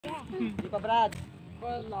Di pa, Brad.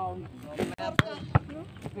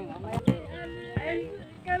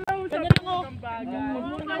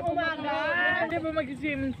 Hindi ba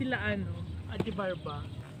mag-swimming sila Ate Barba?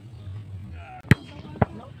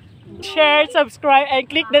 Share, subscribe, and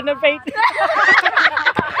click the notification.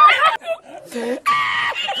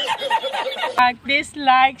 Please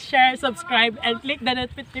like, share, subscribe, and click the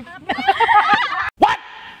notification. What?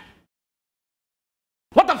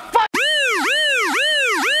 What the fuck?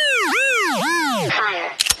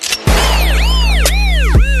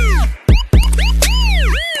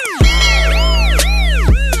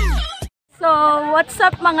 So, what's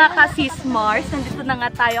up mga kasismars? Nandito na nga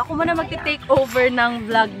tayo. Ako muna magti-take over ng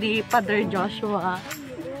vlog ni Father Joshua.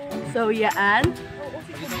 So, yan.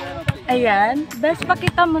 Ayan. Best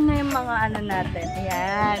pakita mo na yung mga natin.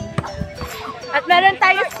 Ayan. At meron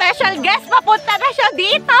tayong special guest. Papunta na siya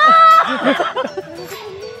dito!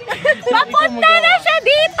 Papunta na siya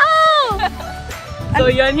dito! So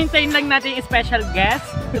yun, hintayin lang natin yung special guest.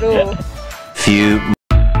 True. Few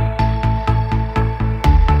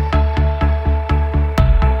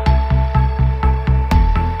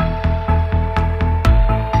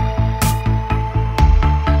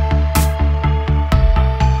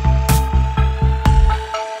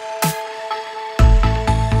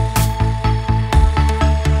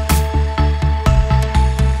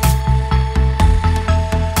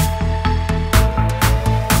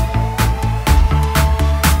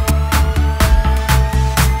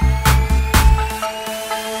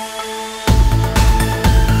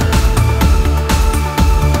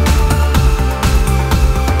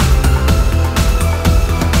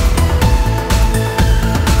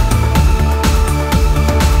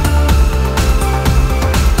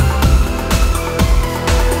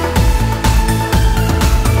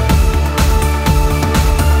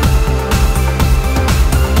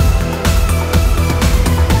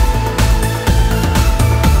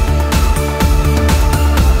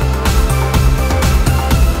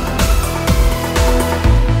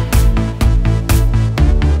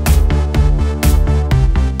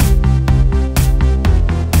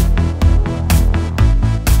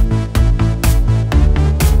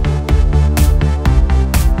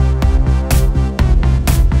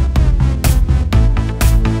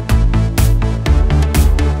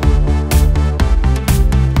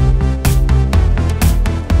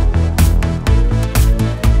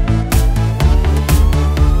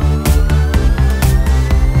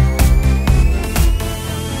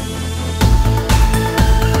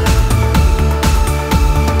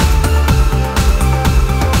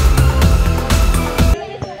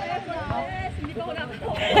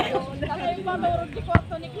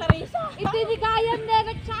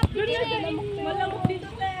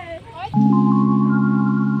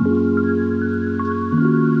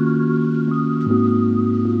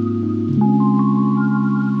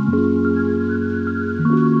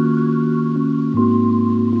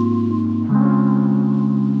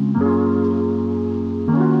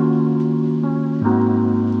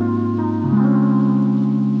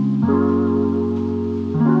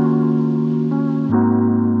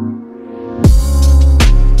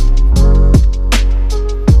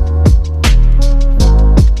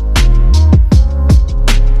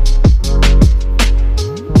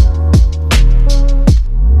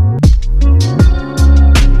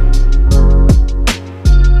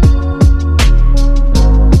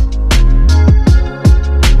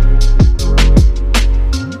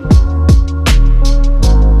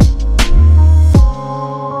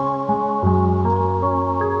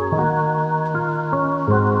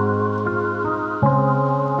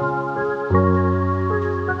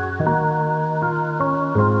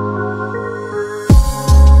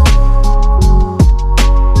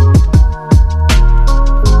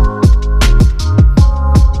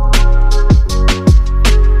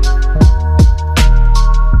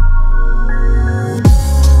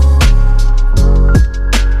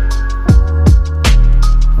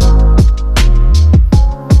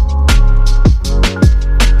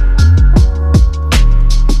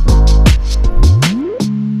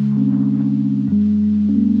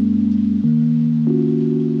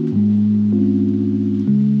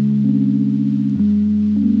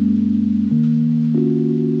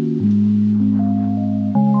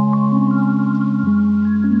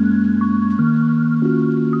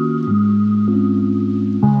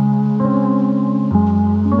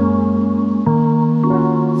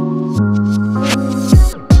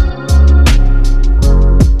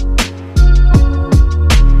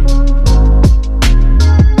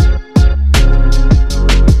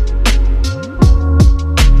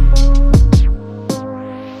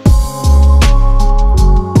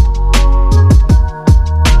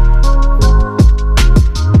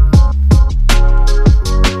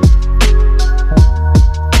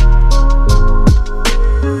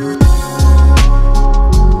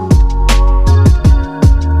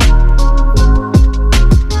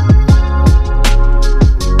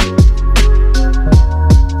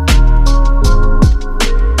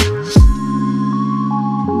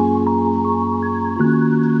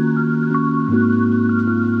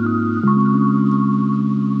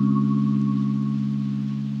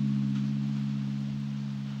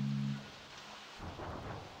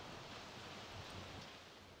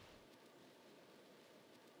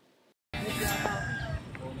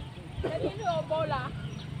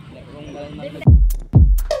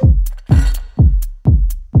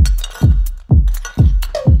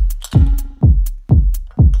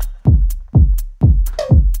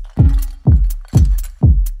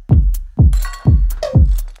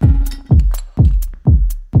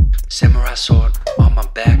Samurai sword on my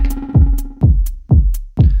back.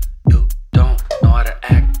 You don't know how to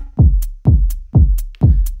act.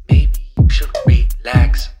 Maybe you should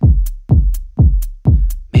relax.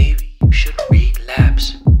 Maybe you should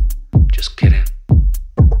relapse. Just kidding.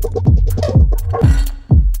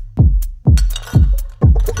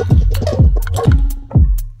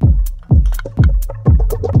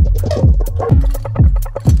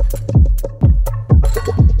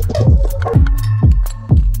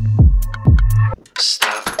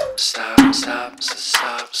 Stop, stop, stop,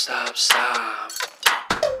 stop, stop, stop.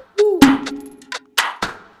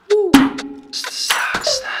 Stop,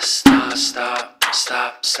 stop, stop,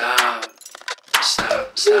 stop, stop, stop.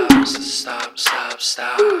 Stop, stop, stop, stop,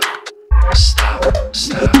 stop. Stop,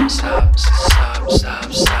 stop, stop, stop,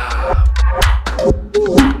 stop, stop.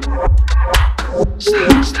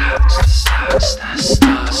 Stop, stop, stop, stop,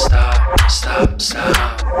 stop, stop, stop,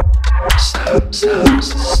 stop. Stop, stop,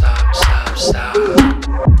 stop, stop, stop.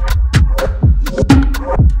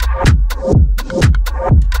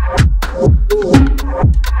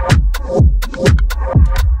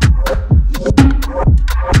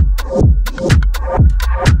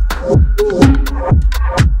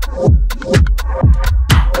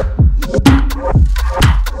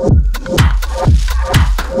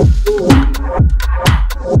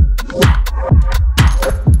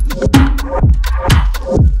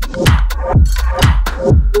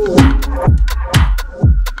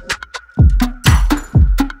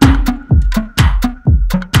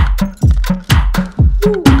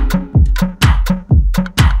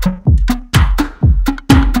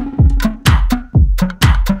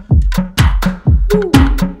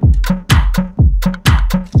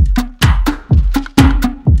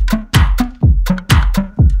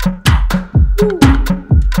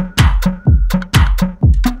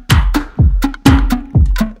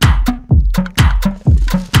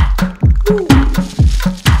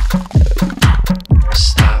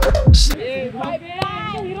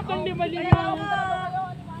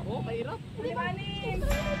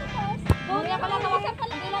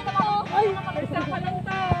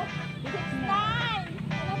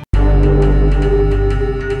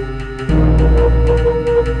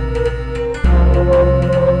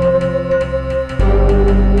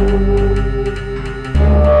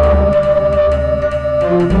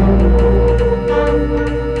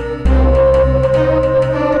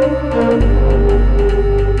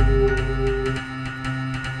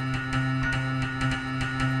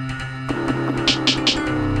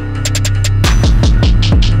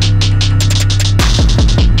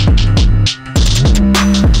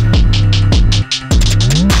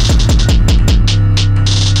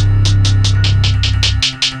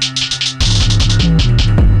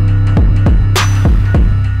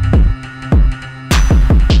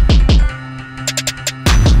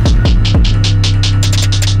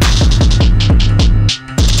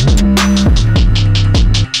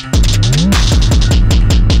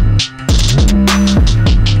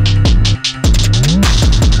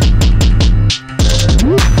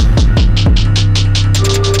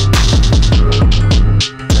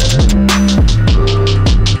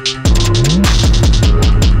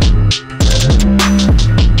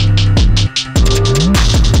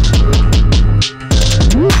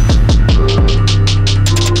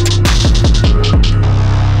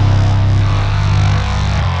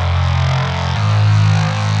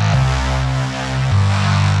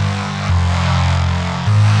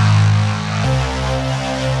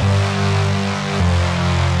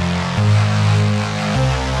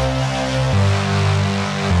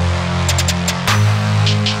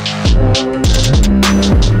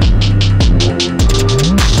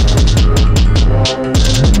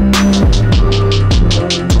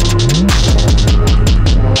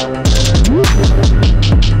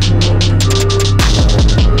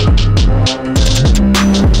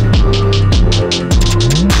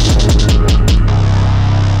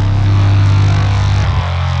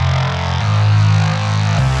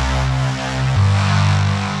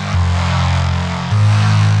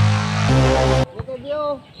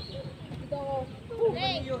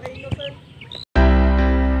 Hey!